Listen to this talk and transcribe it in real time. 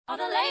All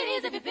the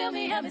ladies, if you feel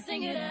me, help me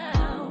sing it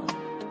out.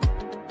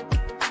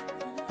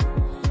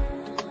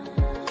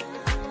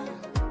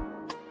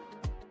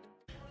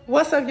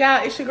 What's up,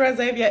 y'all? It's your girl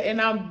ZENDAYAH, and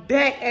I'm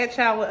back at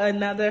y'all with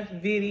another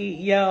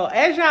video.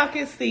 As y'all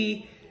can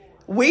see,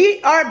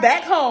 we are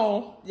back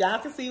home. Y'all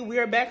can see we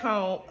are back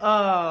home.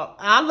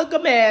 I look a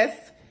mess.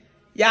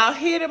 Y'all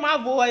hear in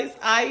my voice,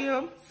 I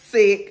am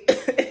sick.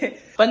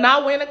 But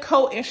not wearing a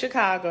coat in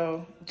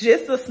Chicago.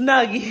 Just a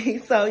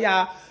Snuggie. So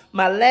y'all,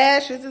 my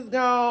lashes is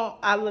gone.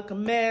 I look a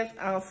mess.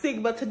 I'm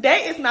sick. But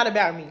today is not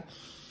about me.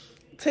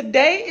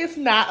 Today is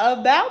not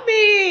about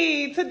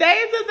me. Today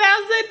is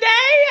about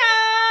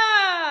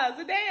ZENDAYAH.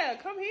 ZENDAYAH,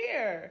 come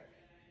here.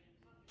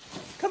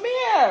 Come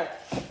here.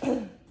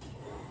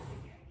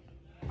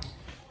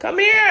 Come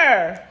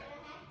here.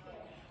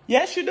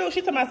 Yes, you do.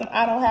 She talking about some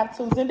I don't have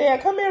to.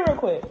 ZENDAYAH, come here real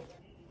quick.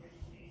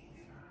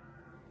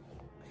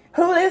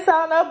 Who is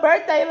on her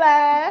birthday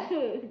live?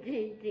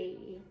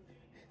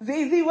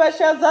 ZZ, what's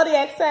your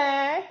zodiac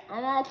sign?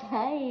 I'm not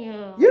telling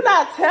you. You're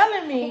not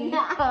telling me?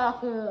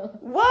 No.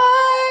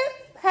 What?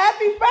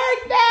 Happy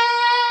birthday!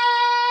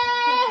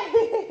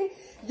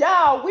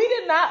 Y'all, we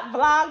did not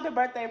vlog the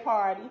birthday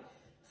party.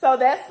 So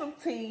that's some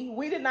tea.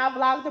 We did not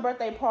vlog the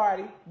birthday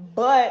party.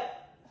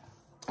 But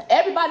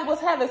everybody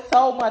was having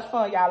so much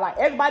fun, y'all. Like,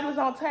 everybody was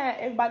on time.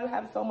 Everybody was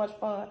having so much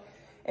fun.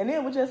 And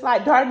it was just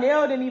like,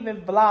 Darnell didn't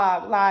even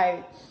vlog.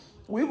 Like,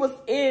 we was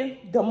in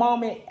the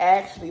moment,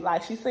 actually.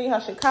 Like, she seen her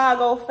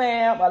Chicago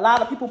fam. A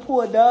lot of people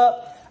pulled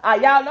up.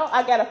 Y'all know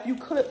I got a few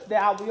clips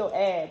that I will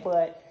add,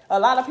 but a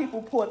lot of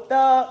people pulled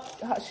up.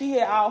 She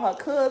had all her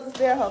cousins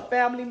there, her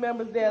family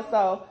members there.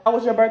 So, how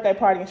was your birthday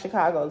party in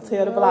Chicago?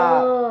 Tell the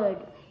vlog.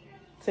 Good.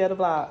 Tell the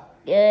vlog.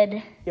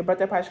 Good. Your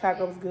birthday party in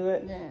Chicago was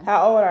good? Yeah.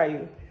 How old are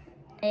you?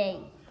 8.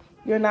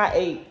 You're not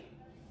 8.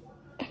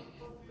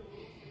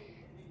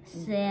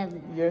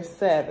 7. You're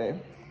 7.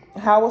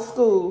 How was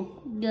school?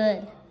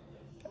 Good.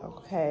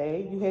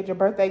 Okay. You had your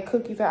birthday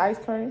cookies and ice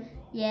cream?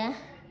 Yeah.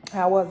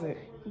 How was it?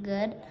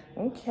 Good.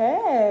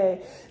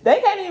 Okay.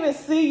 They can't even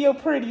see your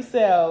pretty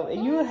self.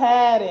 And you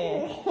had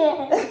it.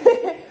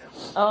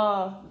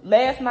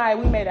 Last night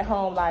we made it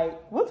home like,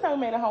 what time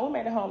we made it home? We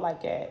made it home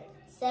like at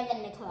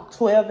 7 o'clock.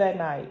 12 that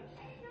night.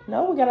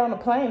 No, we got on the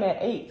plane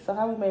at 8. So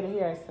how we made it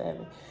here at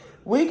 7?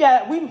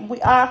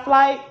 Our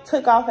flight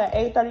took off at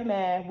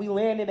 8:39. We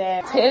landed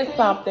at 10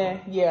 something.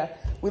 Yeah.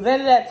 We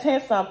landed at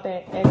 10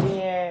 something, and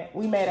then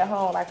we made it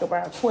home like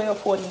around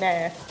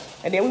 12:49.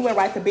 And then we went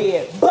right to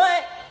bed.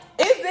 But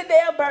it's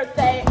ZENDAYAH's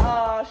birthday.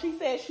 She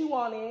said she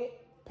wanted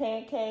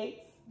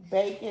pancakes,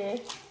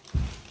 bacon,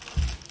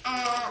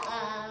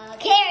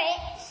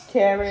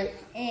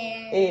 carrots,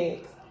 and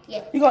eggs.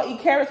 Yeah. You gonna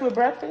eat carrots with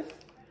breakfast?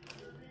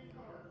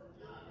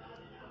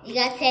 You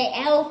gotta say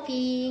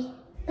Alfie.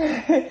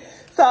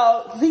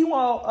 So Z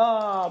want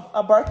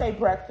a birthday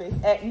breakfast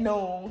at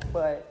noon,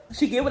 but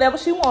she get whatever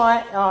she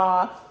want.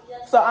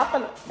 So I'm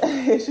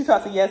finna, she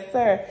talks to yes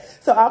sir.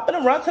 So I'm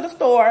finna run to the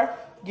store,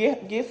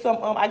 get some.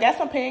 I got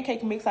some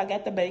pancake mix. I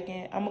got the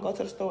bacon. I'm gonna go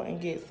to the store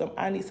and get some.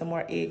 I need some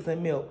more eggs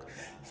and milk.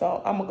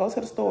 So I'm gonna go to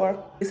the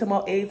store, get some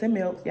more eggs and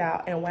milk,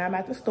 y'all. And when I'm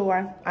at the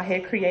store, I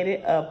had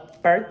created a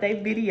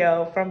birthday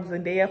video from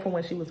ZENDAYAH from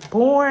when she was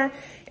born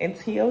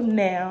until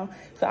now.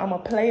 So I'm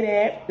gonna play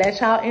that.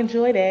 Let y'all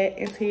enjoy that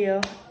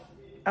until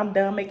I'm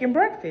done making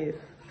breakfast.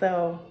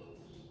 So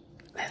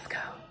let's go.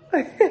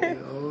 Get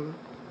older,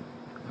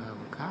 I have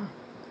a car.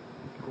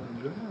 You're gonna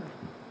drive.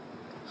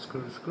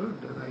 Skirt,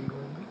 that's how you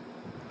gonna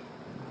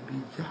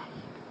be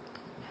jolly.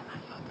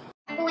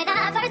 When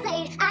I first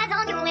laid eyes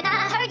on you, when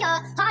I heard your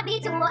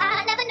heartbeat too,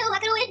 I never knew I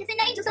could witness an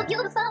angel so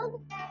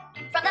beautiful.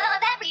 From the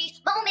very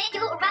moment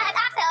you arrived,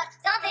 I felt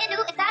something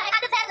new inside.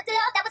 I developed a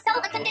love that was so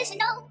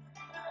unconditional.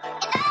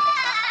 And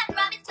I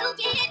promise to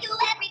give you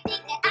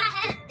everything that I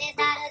have. There's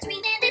not a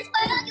dream in this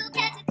world you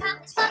can't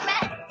accomplish for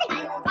rest.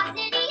 I will cross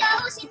the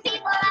ocean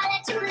before I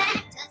let you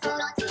land. Just hold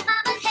on to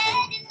mama's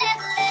hand and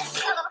never let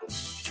go.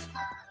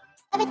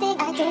 Everything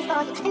I do is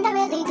for you, and I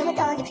really do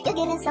adore you. You're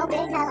getting so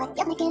big now,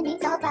 you're making me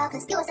so proud,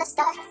 cause you are such a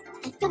star,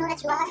 and you know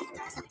that you are.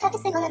 So every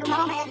single little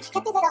moment,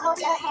 can't be there to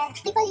hold your hand.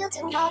 Need for you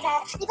to know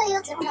that, need for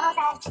you to know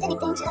that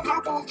anything should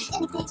happen, cause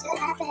anything should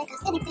happen,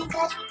 cause anything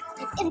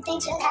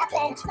should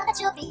happen. Know that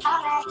you'll be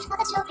alright, know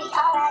that you'll be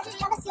alright.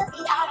 Promise you'll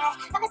be alright,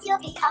 promise you'll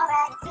be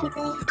alright.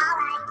 Anything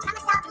alright,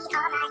 promise I'll be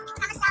alright,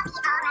 promise I'll be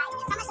alright,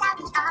 promise I'll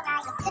be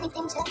alright.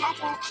 Anything should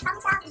happen,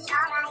 promise I'll be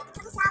alright,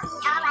 promise I'll be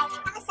alright,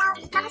 promise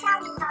I'll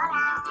be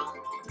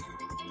alright.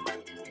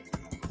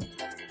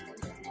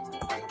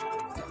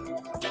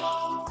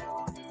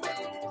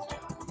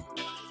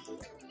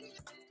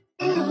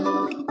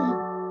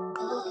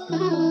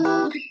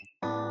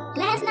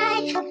 Last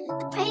night, I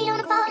prayed on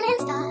a falling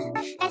star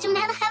that you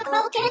never have a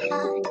broken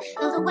heart.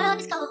 Though the world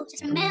is cold,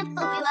 just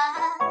remember who you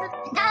are.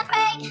 And I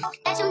pray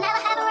that you never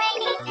have a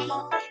rainy day.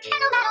 And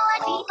no matter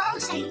what people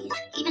say,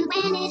 even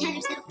when it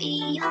hurts, it'll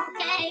be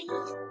okay.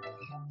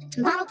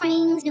 Tomorrow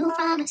brings new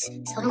promise,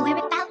 so don't worry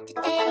about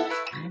today.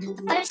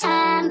 The first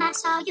time I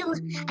saw you,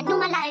 I knew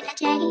my life had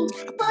changed.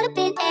 I would have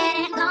been dead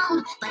and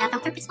gone, but I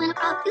found purpose when I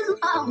brought you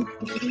home.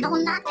 And even though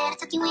I'm not there to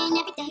tuck you in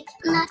every day,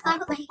 I'm not far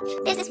away.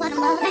 This is what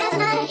I'm on last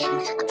night.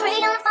 I pray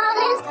on a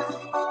falling star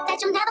that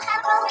you'll never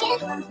have a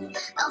broken heart.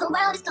 Though the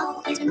world is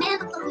gone, please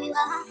remember who you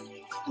are.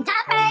 And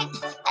I pray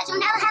that you'll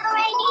never have a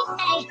rainy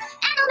day.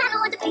 And no matter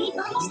what the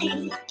people say,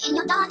 in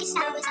your darkest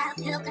hours I'll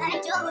help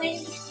guide your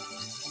way.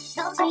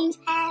 Those dreams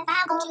you have,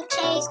 I want you to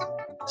chase them,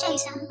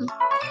 chase them.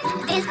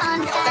 This one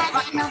that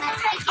ain't no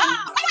matter breaking.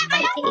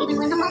 Even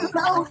when I'm on the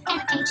road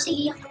and I can't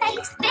see your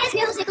face, this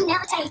music will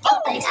never take your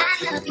place.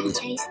 I love you,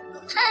 Chase.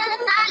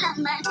 I love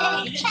my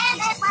Chase.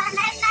 And that's why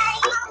last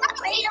night I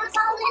prayed on the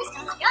falling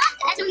star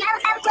that you'll never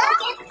have a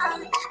broken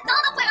heart. Though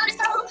the world is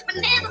cold,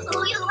 remember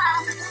who you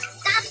are.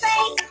 I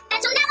pray that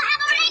you'll never have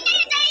a rainy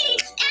day.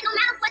 And no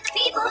matter what the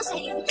people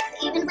say,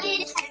 even when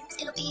it hurts,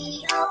 it'll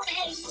be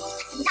okay.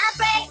 And I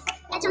pray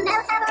that you'll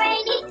never have a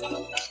rainy day.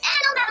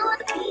 And no matter what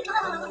the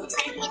people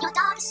say, in your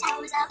darkest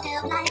hours I'll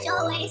help light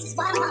your ways. Is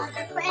what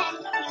mother prays.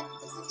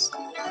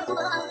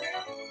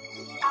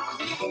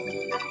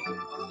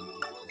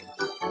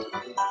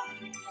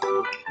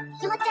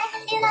 Your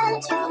daddy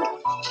loves you,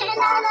 and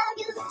I love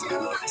you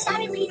too.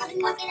 Sorry we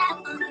couldn't work it out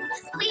for you,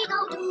 but we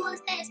gon' do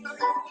what's best for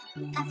you.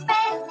 I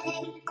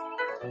pray,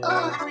 oh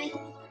I pray,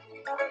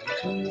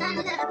 I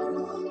love you.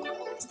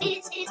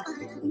 This is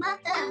what a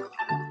mother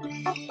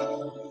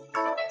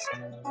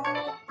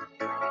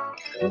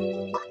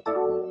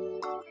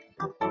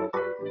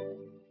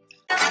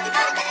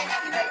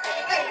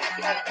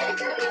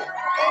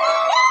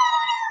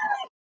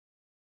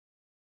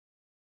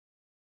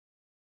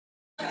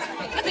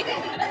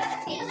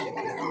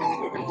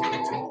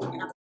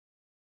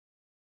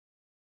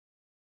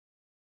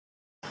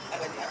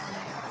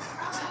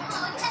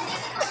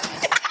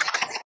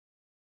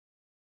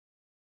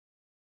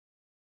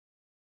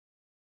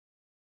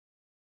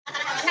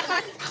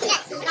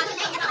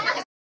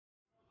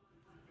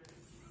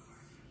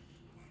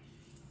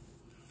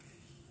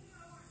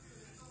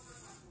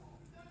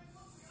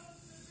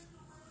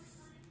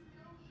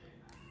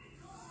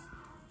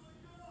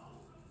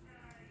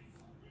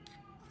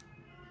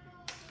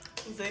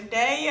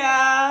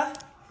Zendaya,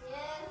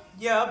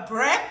 your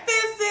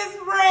breakfast is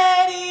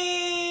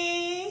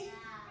ready.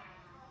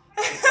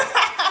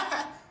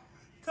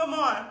 Come on.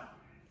 Mom,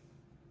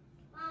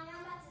 I'm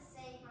about to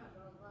save my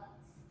Robux.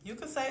 You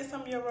can save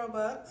some of your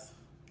Robux.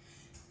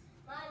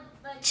 Mom,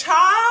 but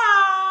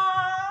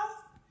Charles,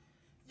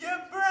 your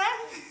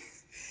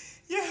breakfast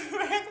is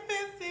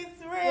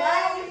ready. why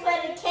you put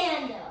a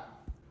candle?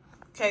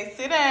 Okay,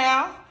 sit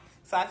down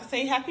so I can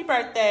sing happy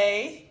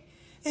birthday.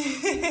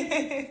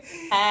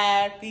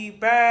 Happy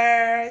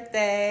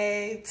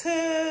birthday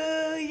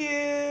to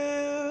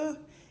you.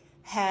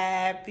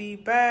 Happy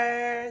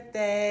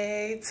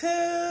birthday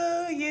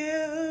to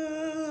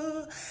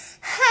you.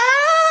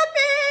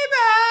 Happy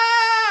birthday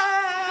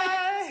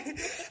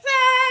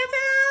to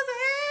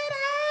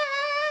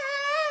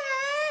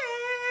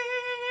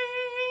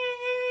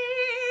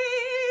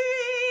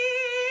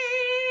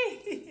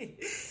Zendaya.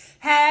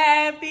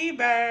 Happy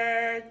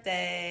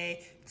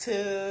birthday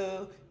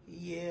to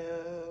you.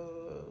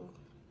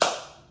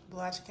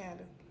 Blow out your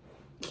candle.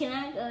 Can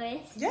I go in?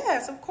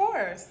 Yes, of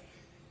course.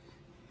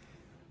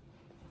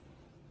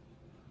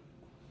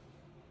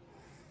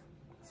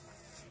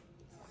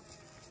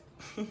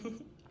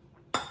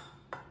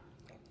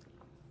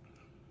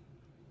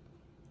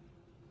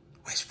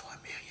 Wish for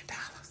 $1 million.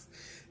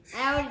 I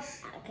already,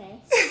 okay.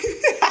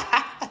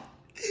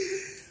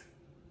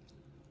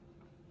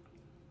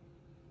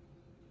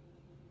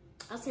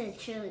 I'll say a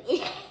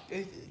trillion.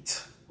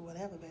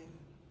 Whatever, baby.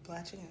 Blow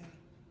out your candle.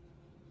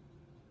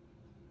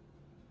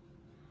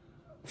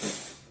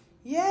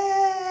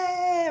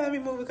 Yay! Let me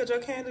move it because your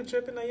candle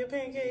dripping on your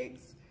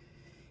pancakes.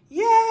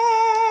 Yay!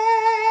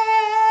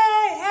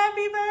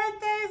 Happy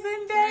birthday,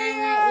 Zendaya! I'm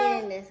not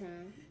eating this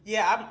one.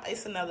 Yeah,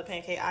 it's another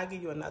pancake. I'll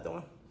give you another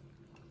one.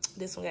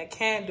 This one got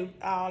candle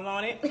all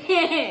on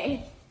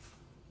it.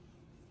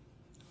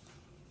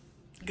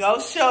 Go,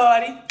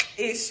 shorty.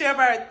 It's your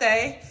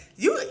birthday.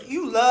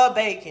 You love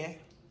baking.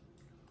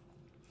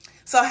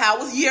 So how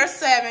was year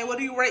 7? What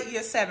do you rate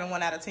year 7,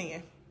 1 out of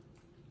 10?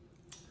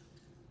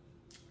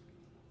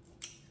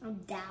 I'm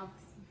down.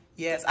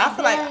 Yes, I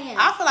feel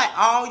like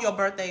all your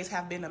birthdays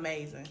have been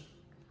amazing.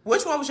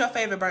 Which one was your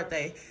favorite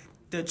birthday?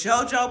 The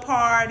JoJo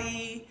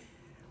party,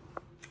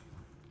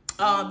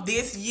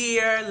 this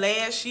year,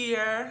 last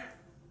year,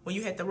 when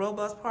you had the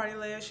Robust party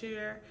last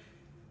year.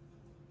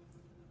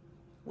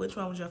 Which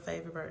one was your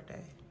favorite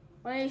birthday?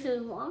 Why do you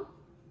choose one?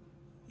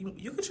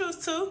 You can choose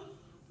 2.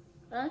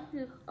 I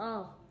choose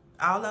all.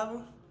 All of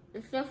them?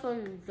 Except for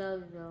the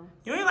JoJo.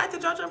 You ain't like the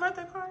JoJo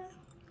birthday party?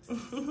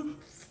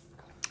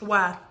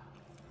 Why?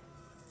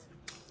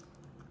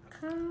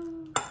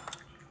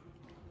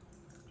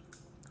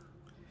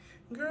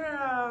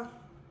 Girl.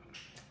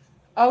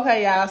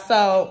 Okay, y'all.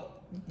 So,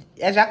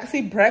 as y'all can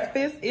see,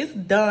 breakfast is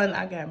done.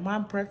 I got my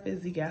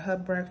breakfast. He got her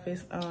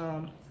breakfast. I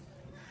don't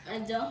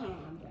have my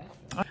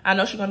breakfast. I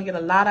know she's gonna get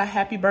a lot of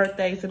happy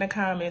birthdays in the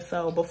comments.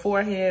 So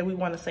beforehand, we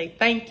want to say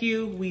thank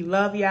you. We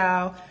love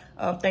y'all.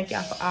 Thank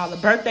y'all for all the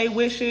birthday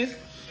wishes.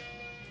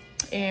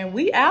 And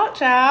we out,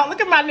 child. Look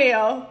at my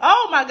nail.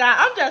 Oh my God,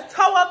 I'm just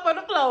toe up on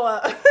the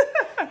floor.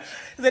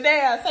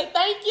 Zendayah, say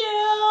thank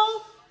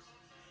you.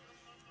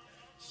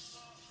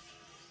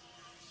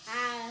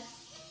 Hi.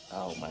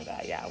 Oh my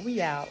God, y'all,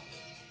 we out.